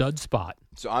that. Dud spot.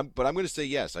 So I'm going to say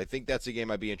yes. I think that's a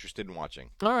game I'd be interested in watching.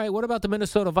 All right, what about the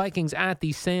Minnesota Vikings at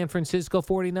the San Francisco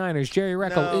 49ers? Jerry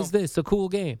Recco, No. is this a cool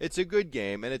game? It's a good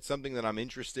game, and it's something that I'm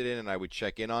interested in and I would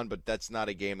check in on, but that's not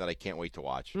a game that I can't wait to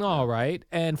watch. All right.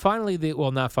 And finally,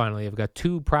 not finally, I've got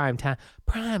two prime time.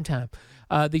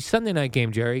 The Sunday night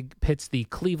game, Jerry, pits the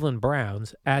Cleveland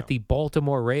Browns at the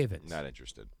Baltimore Ravens. Not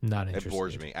interested. Not interested. It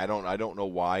bores me. I don't know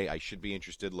why. I should be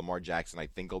interested. Lamar Jackson, I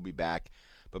think, will be back.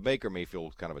 But Baker Mayfield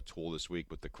was kind of a tool this week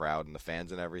with the crowd and the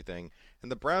fans and everything. And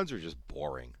the Browns are just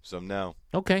boring. So, no.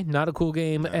 Okay, not a cool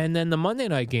game. And then the Monday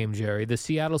night game, Jerry, the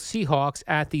Seattle Seahawks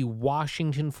at the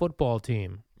Washington football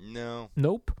team. No.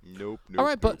 Nope. Nope. All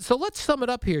right, but so let's sum it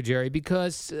up here, Jerry,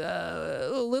 because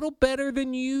a little better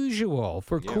than usual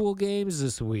for cool games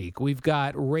this week. We've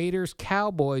got Raiders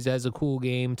Cowboys as a cool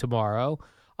game tomorrow.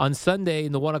 On Sunday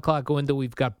in the 1 o'clock window,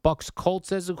 we've got Bucks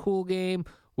Colts as a cool game.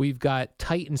 We've got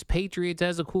Titans Patriots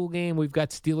as a cool game. We've got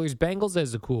Steelers Bengals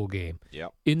as a cool game.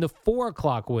 Yep. In the 4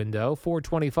 o'clock window,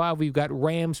 4:25, we've got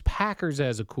Rams Packers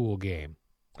as a cool game.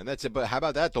 And that's it. But how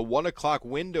about that? The 1 o'clock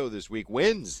window this week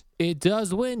wins. It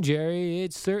does win, Jerry.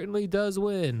 It certainly does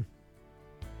win.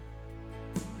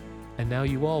 And now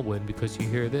you all win because you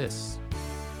hear this.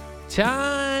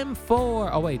 Time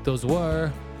for... Oh, wait, those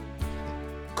were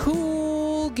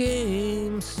Cool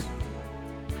Games.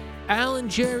 Al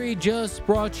and Jerry just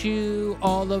brought you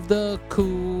all of the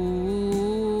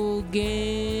cool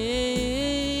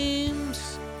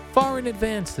games far in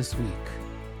advance this week.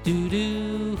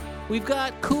 Doo-doo. We've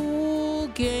got cool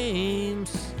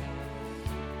games.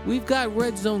 We've got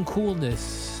Red Zone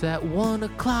Coolness at 1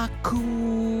 o'clock.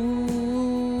 Cool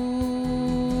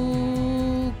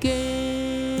game.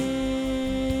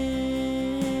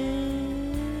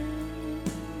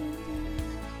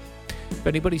 If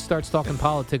anybody starts talking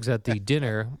politics at the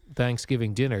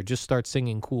Thanksgiving dinner, just start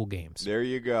singing cool games. There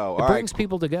you go. It brings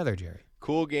people together, Jerry.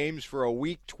 Cool games for a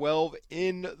week 12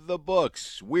 in the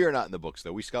books. We are not in the books,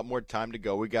 though. We got more time to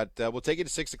go. We'll take it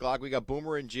to 6 o'clock. We got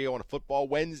Boomer and Gio on a Football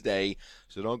Wednesday,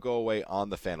 so don't go away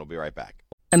on the fan. We'll be right back.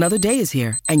 Another day is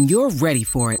here, and you're ready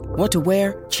for it. What to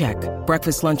wear? Check.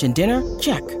 Breakfast, lunch, and dinner?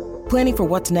 Check. Planning for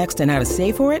what's next and how to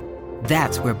save for it?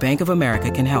 That's where Bank of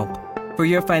America can help. For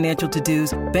your financial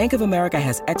to-dos, Bank of America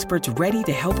has experts ready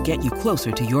to help get you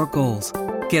closer to your goals.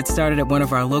 Get started at one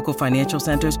of our local financial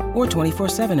centers or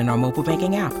 24/7 in our mobile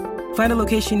banking app. Find a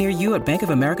location near you at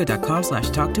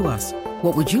bankofamerica.com/talktous.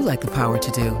 What would you like the power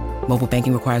to do? Mobile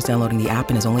banking requires downloading the app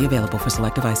and is only available for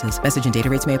select devices. Message and data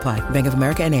rates may apply. Bank of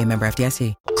America N.A., member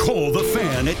FDIC. Call the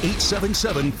Fan at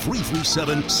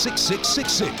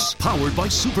 877-337-6666. Powered by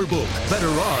Superbook. Better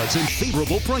odds and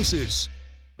favorable prices.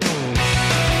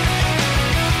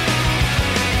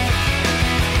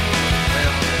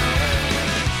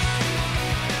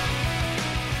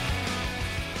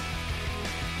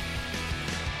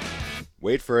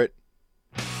 Wait for it.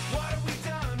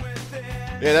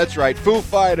 Yeah, that's right. Foo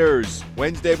Fighters.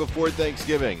 Wednesday before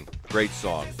Thanksgiving. Great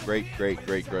song. Great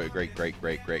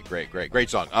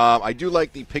song. I do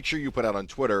like the picture you put out on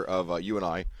Twitter of you and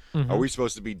I. Mm-hmm. Are we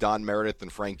supposed to be Don Meredith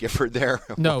and Frank Gifford there?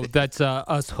 No, that's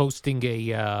us hosting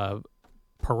a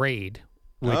parade,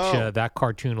 which that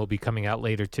cartoon will be coming out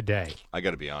later today. I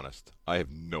got to be honest. I have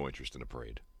no interest in a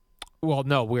parade. Well,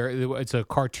 no, it's a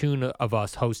cartoon of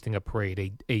us hosting a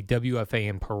parade. A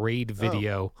WFAN parade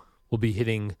video will be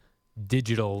hitting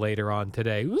digital later on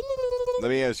today. Let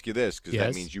me ask you this, because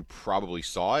Yes. that means you probably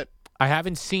saw it. I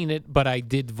haven't seen it, but I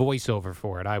did voiceover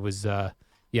for it. I was,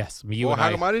 yes. Well,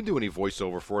 how come I didn't do any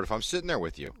voiceover for it if I'm sitting there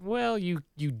with you? Well, you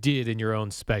did in your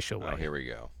own special way. Oh, here we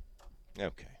go.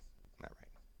 Okay. All right.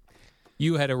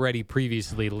 You had already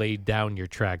previously laid down your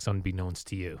tracks unbeknownst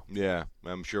to you. Yeah,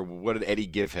 I'm sure. What did Eddie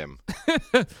give him?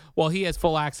 Well, he has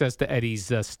full access to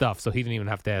Eddie's stuff, so he didn't even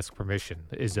have to ask permission.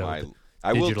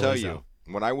 I will tell you,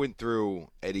 when I went through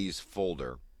Eddie's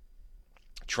folder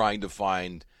trying to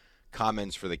find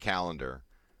comments for the calendar,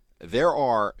 there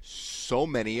are so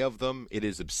many of them, it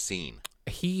is obscene.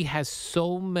 He has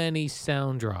so many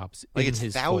sound drops in it's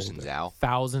his thousands, folder. Al.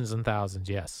 Thousands and thousands,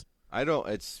 yes.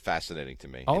 It's fascinating to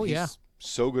me. Oh, and yeah. He's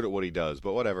so good at what he does,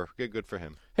 but whatever. Good for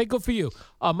him. Hey, good for you.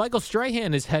 Michael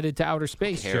Strahan is headed to outer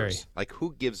space, Who Jerry. cares? Like,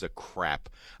 who gives a crap?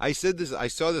 I said this. I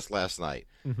saw this last night.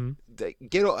 Mm-hmm.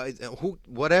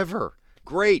 Whatever.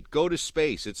 Great. Go to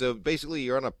space. It's basically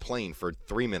you're on a plane for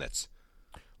 3 minutes.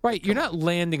 Right. You're not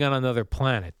landing on another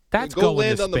planet. That's go going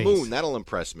land to on the space. moon. That'll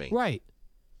impress me. Right.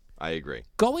 I agree.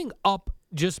 Going up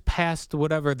just past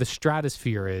whatever the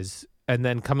stratosphere is and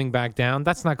then coming back down,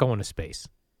 that's not going to space.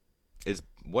 It's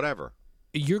whatever.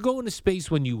 You're going to space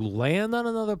when you land on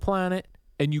another planet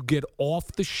and you get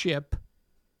off the ship,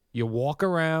 you walk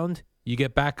around, you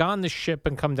get back on the ship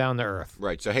and come down to Earth.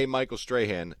 Right. So, hey, Michael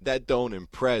Strahan, that don't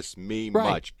impress me Right.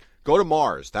 much. Go to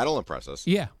Mars. That'll impress us.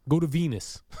 Yeah, go to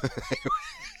Venus. Go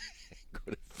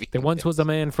to Venus. There once was a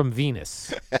man from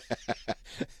Venus.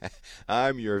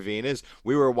 I'm your Venus.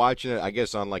 We were watching it, I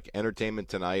guess, on like Entertainment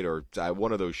Tonight or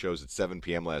one of those shows at 7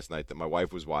 p.m. last night that my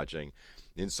wife was watching.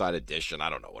 Inside Edition, I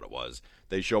don't know what it was.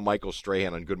 They show Michael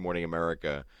Strahan on Good Morning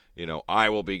America. I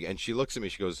will be, and she looks at me.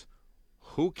 She goes,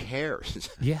 "Who cares?"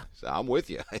 Yeah, so I'm with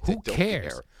you. Who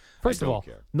cares? Care. First of all,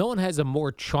 no one has a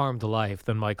more charmed life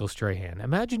than Michael Strahan.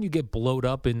 Imagine you get blowed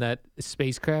up in that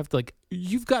spacecraft. Like,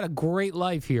 you've got a great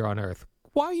life here on Earth.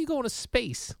 Why are you going to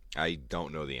space? I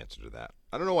don't know the answer to that.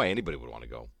 I don't know why anybody would want to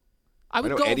go. I would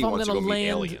know go Eddie if I'm wants to going to go meet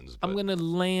land. aliens, I'm but- going to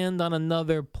land on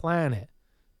another planet.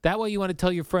 That way, you want to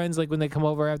tell your friends, like when they come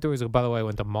over afterwards. Like, by the way, I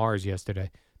went to Mars yesterday.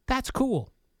 That's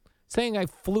cool. Saying I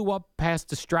flew up past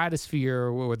the stratosphere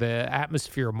or the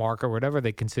atmosphere mark or whatever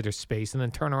they consider space, and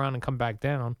then turn around and come back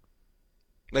down.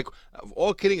 Like,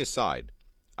 all kidding aside,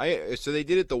 so they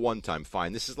did it the one time.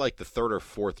 Fine. This is like the third or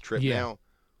fourth trip now.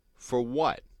 For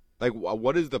what? Like,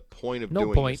 what is the point of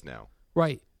doing this now?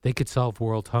 Right. They could solve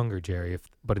world hunger, Jerry,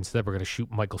 but instead we're going to shoot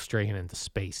Michael Strahan into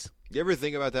space. You ever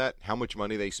think about that? How much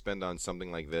money they spend on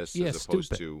something like this as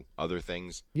opposed to other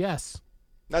things? Yes.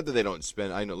 Not that they don't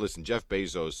spend. I know. Listen, Jeff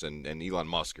Bezos and Elon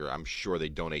Musk I'm sure they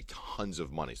donate tons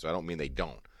of money. So I don't mean they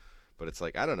don't, but it's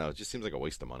like I don't know. It just seems like a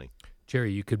waste of money.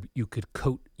 Jerry, you could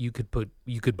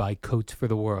buy coats for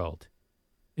the world.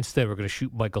 Instead, we're going to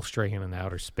shoot Michael Strahan in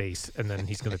outer space, and then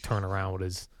he's going to turn around with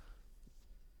his.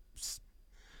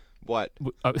 What?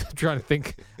 I'm trying to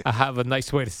think. I have a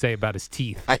nice way to say about his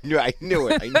teeth. I knew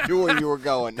it. I knew where you were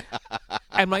going.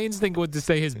 And my instinct was to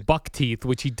say his buck teeth,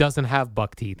 which he doesn't have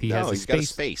buck teeth. He's got a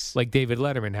space. Like David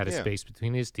Letterman had a space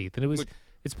between his teeth. And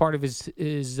it's part of his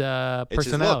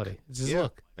personality. It's his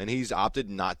look. And he's opted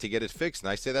not to get it fixed. And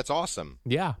I say that's awesome.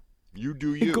 Yeah. You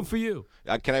do you. Good for you.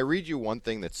 Can I read you one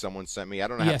thing that someone sent me? I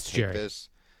don't know how to take Jerry. this.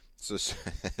 So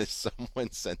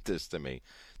someone sent this to me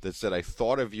that said, I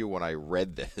thought of you when I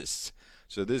read this.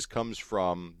 So this comes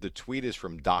from, the tweet is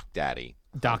from Doc Daddy.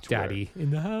 Doc Daddy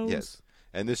in the house. Yes.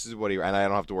 And this is what and I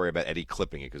don't have to worry about Eddie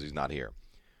clipping it because he's not here.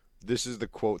 This is the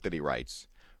quote that he writes.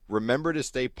 Remember to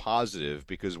stay positive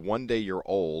because one day you're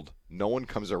old, no one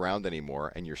comes around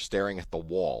anymore, and you're staring at the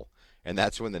wall. And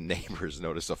that's when the neighbors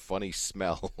notice a funny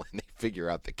smell and they figure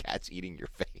out the cat's eating your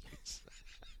face.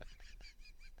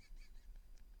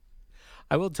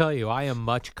 I will tell you, I am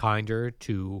much kinder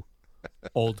to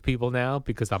old people now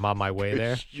because I'm on my way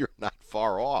there. You're not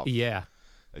far off. Yeah.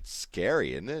 It's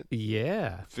scary, isn't it?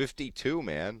 Yeah. 52,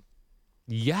 man.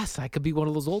 Yes, I could be one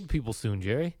of those old people soon,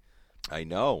 Jerry. I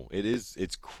know. It is.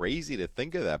 It's crazy to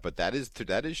think of that, but that is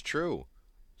true.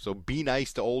 So be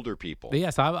nice to older people.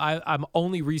 Yes, I'm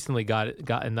only recently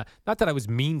gotten that. Not that I was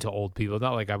mean to old people.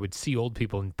 Not like I would see old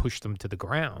people and push them to the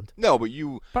ground. No, but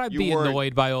I'd be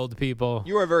annoyed by old people.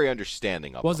 You are very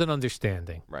understanding of Wasn't them.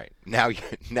 understanding. Right.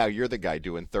 Now you're the guy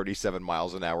doing 37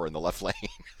 miles an hour in the left lane.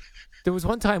 There was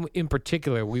one time in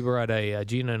particular we were at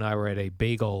Gina and I were at a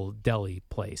bagel deli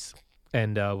place.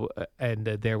 And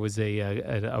there was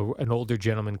an older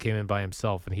gentleman came in by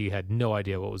himself, and he had no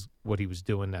idea what he was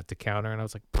doing at the counter. And I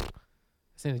was like, I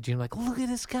said to Gina, like, look at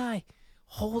this guy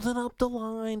holding up the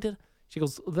line. She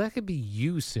goes, that could be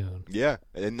you soon. Yeah,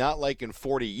 and not like in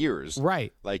 40 years.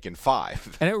 Right. Like in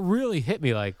 5. And it really hit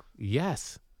me like,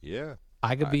 yes. Yeah.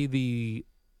 I could be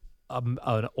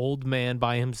an old man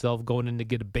by himself going in to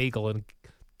get a bagel and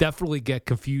definitely get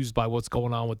confused by what's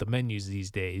going on with the menus these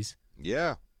days.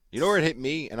 Yeah. You know where it hit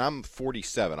me, and I'm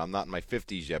 47. I'm not in my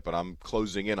 50s yet, but I'm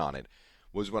closing in on it,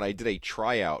 was when I did a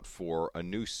tryout for a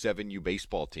new 7U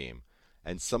baseball team,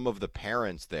 and some of the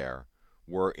parents there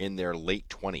were in their late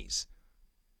 20s.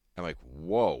 I'm like,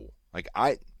 whoa. Like,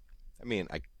 I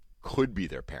could be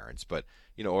their parents, but,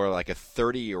 or like a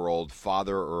 30-year-old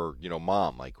father or,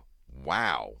 mom. Like,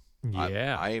 wow.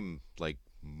 Yeah. I'm like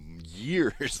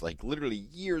years, like literally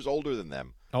years older than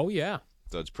them. Oh, yeah.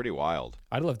 So it's pretty wild.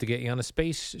 I'd love to get you on a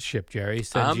spaceship, Jerry.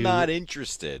 I'm not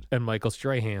interested. And Michael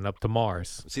Strahan up to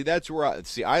Mars. See, that's where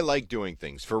I like doing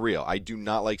things for real. I do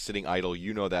not like sitting idle.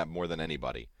 You know that more than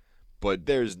anybody. But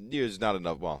there's not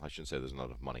enough. Well, I shouldn't say there's not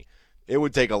enough money. It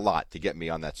would take a lot to get me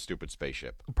on that stupid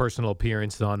spaceship. Personal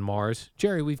appearance on Mars,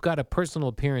 Jerry. We've got a personal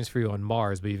appearance for you on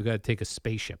Mars, but you've got to take a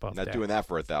spaceship up there. Not doing that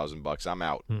for $1,000. I'm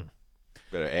out.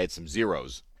 Better add some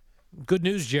zeros. Good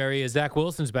news, Jerry, is Zach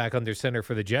Wilson's back under center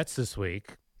for the Jets this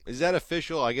week. Is that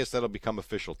official? I guess that'll become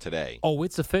official today. Oh,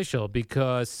 it's official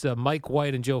because Mike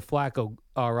White and Joe Flacco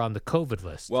are on the COVID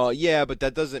list. Well, yeah, but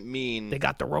that doesn't mean... They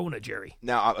got the Rona, Jerry.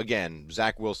 Now, again,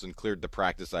 Zach Wilson cleared the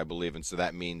practice, I believe, and so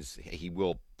that means he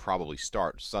will probably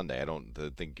start Sunday. I don't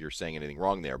think you're saying anything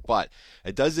wrong there. But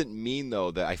it doesn't mean,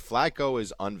 though, that Flacco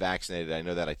is unvaccinated. I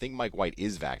know that. I think Mike White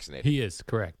is vaccinated. He is,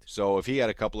 correct. So if he had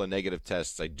a couple of negative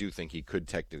tests, I do think he could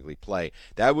technically play.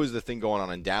 That was the thing going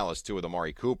on in Dallas, too, with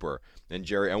Amari Cooper. And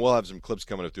we'll have some clips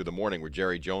coming up through the morning where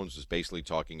Jerry Jones was basically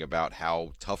talking about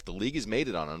how tough the league has made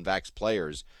it on unvaxxed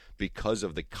players because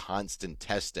of the constant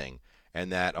testing,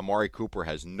 and that Amari Cooper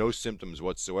has no symptoms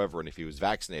whatsoever, and if he was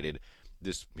vaccinated,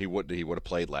 he would have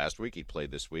played last week. He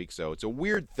played this week. So it's a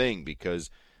weird thing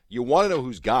because you want to know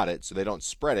who's got it so they don't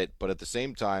spread it, but at the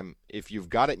same time, if you've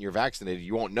got it and you're vaccinated,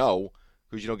 you won't know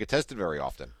because you don't get tested very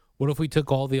often. What if we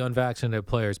took all the unvaccinated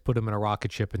players, put them in a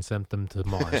rocket ship, and sent them to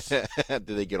Mars?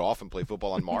 Do they get off and play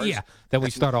football on Mars? Yeah. Then we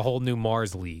start a whole new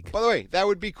Mars league. By the way, that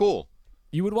would be cool.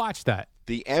 You would watch that.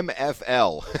 The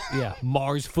MFL. Yeah,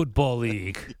 Mars Football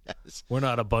League. Yes. We're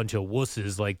not a bunch of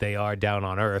wusses like they are down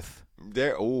on Earth.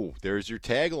 There's your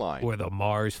tagline. We're the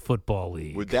Mars Football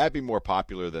League. Would that be more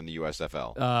popular than the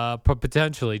USFL?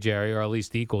 Potentially, Jerry, or at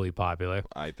least equally popular.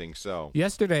 I think so.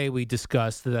 Yesterday, we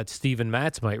discussed that Steven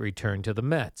Matz might return to the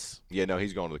Mets. Yeah, no,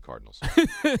 he's going to the Cardinals.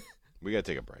 We got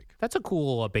to take a break. That's a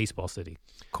cool baseball city,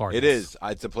 Cardinals. It is.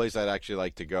 It's a place I'd actually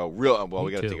like to go. Well,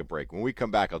 we got to too. take a break. When we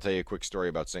come back, I'll tell you a quick story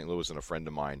about St. Louis and a friend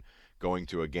of mine going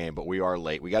to a game, but we are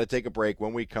late. We got to take a break.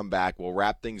 When we come back, we'll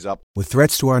wrap things up. With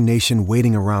threats to our nation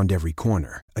waiting around every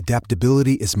corner,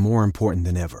 adaptability is more important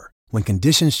than ever. When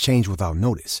conditions change without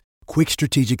notice, quick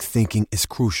strategic thinking is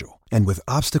crucial. And with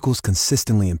obstacles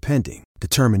consistently impending,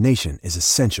 determination is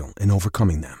essential in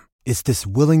overcoming them. It's this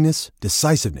willingness,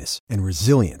 decisiveness, and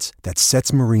resilience that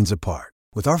sets Marines apart.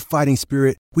 With our fighting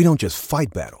spirit, we don't just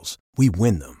fight battles, we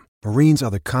win them. Marines are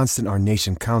the constant our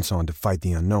nation counts on to fight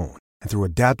the unknown. And through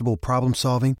adaptable problem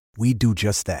solving, we do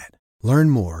just that. Learn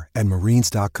more at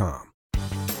Marines.com.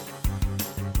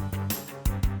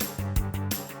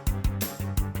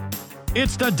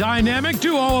 It's the dynamic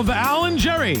duo of Al and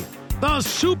Jerry, the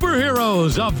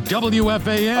superheroes of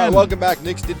WFAN. All right, welcome back.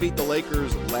 Knicks did beat the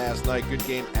Lakers last night. Good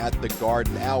game at the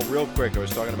Garden. Al, real quick, I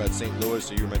was talking about St. Louis,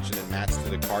 so you were mentioning Mats to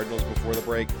the Cardinals before the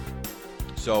break.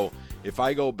 So if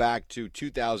I go back to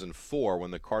 2004,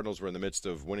 when the Cardinals were in the midst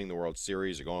of winning the World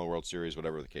Series or going to the World Series,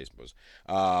 whatever the case was,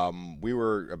 we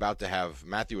were about to have,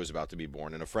 Matthew was about to be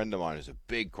born, and a friend of mine is a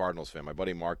big Cardinals fan. My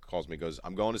buddy Mark calls me, goes,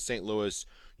 I'm going to St. Louis.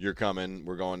 You're coming.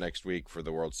 We're going next week for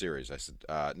the World Series. I said,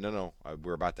 no,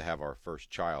 we're about to have our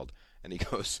first child. And he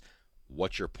goes,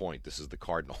 what's your point? This is the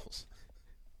Cardinals.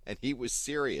 And he was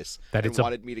serious and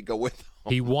wanted me to go with him.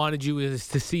 He wanted you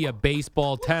to see a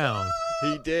baseball town.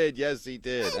 He did. Yes, he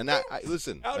did. And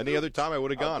listen, any other time I would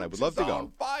have gone. I would love to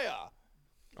go.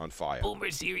 On fire.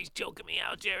 Boomer series choking me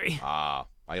out, Jerry. I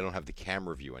don't have the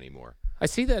camera view anymore. I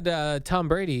see that Tom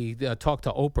Brady talked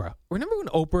to Oprah. Remember when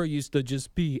Oprah used to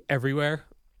just be everywhere?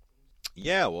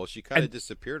 Yeah, well, she kind of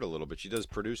disappeared a little bit. She does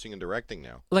producing and directing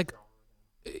now. Like,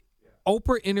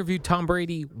 Oprah interviewed Tom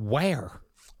Brady where?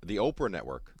 The Oprah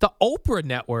Network. The Oprah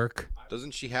Network?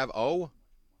 Doesn't she have O?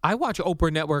 I watch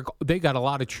Oprah Network. They got a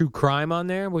lot of true crime on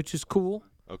there, which is cool.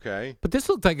 Okay. But this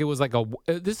looked like it was like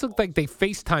this looked like they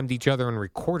FaceTimed each other and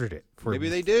recorded it. Maybe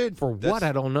they did. For what?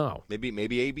 I don't know. Maybe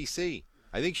ABC.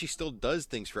 I think she still does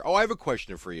things for... Oh, I have a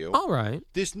question for you. All right.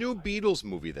 This new Beatles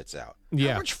movie that's out.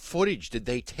 Yeah. How much footage did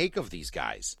they take of these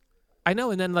guys? I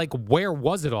know, and then, like, where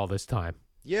was it all this time?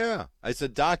 Yeah. It's a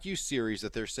docu-series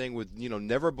that they're saying with,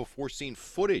 never-before-seen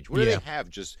footage. What do they have?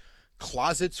 Just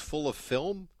closets full of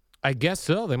film? I guess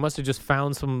so. They must have just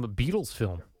found some Beatles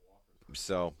film.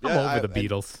 So, I'm over the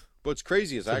Beatles. What's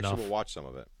crazy is I actually will watch some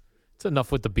of it. It's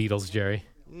enough with the Beatles, Jerry.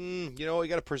 You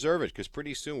got to preserve it because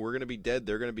pretty soon we're going to be dead,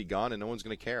 they're going to be gone, and no one's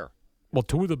going to care. Well,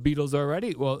 two of the Beatles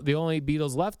already. Well, the only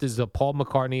Beatles left is Paul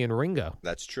McCartney and Ringo.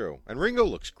 That's true. And Ringo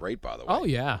looks great, by the way. Oh,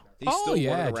 yeah. He's still running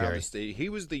around Jerry. the stage. He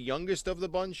was the youngest of the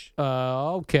bunch.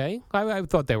 Okay. I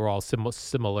thought they were all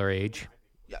similar age.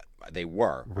 Yeah, they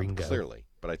were. Ringo. Clearly.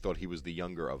 But I thought he was the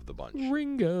younger of the bunch.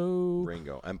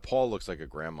 Ringo. And Paul looks like a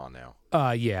grandma now.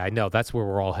 Yeah, I know. That's where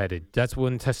we're all headed. That's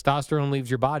when testosterone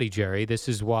leaves your body, Jerry. This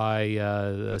is why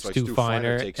Stu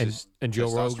Feiner and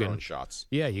Joe Rogan. Shots.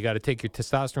 Yeah, you got to take your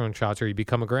testosterone shots or you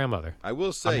become a grandmother. I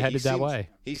will say, I'm headed that way.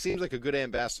 He seems like a good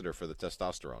ambassador for the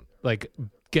testosterone. Like,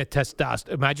 get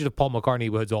testosterone. Imagine if Paul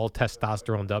McCartney was all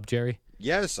testosteroned up, Jerry.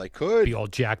 Yes, I could. Be all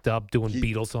jacked up doing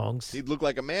Beatles songs. He'd look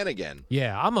like a man again.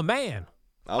 Yeah, I'm a man.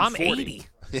 I'm 80.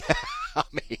 Yeah,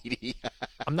 I'm 80.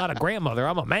 I'm not a grandmother.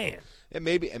 I'm a man. And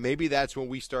maybe that's when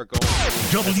we start going.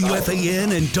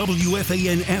 WFAN and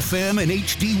WFAN FM and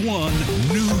HD1,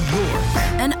 New York.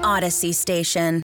 An Odyssey station.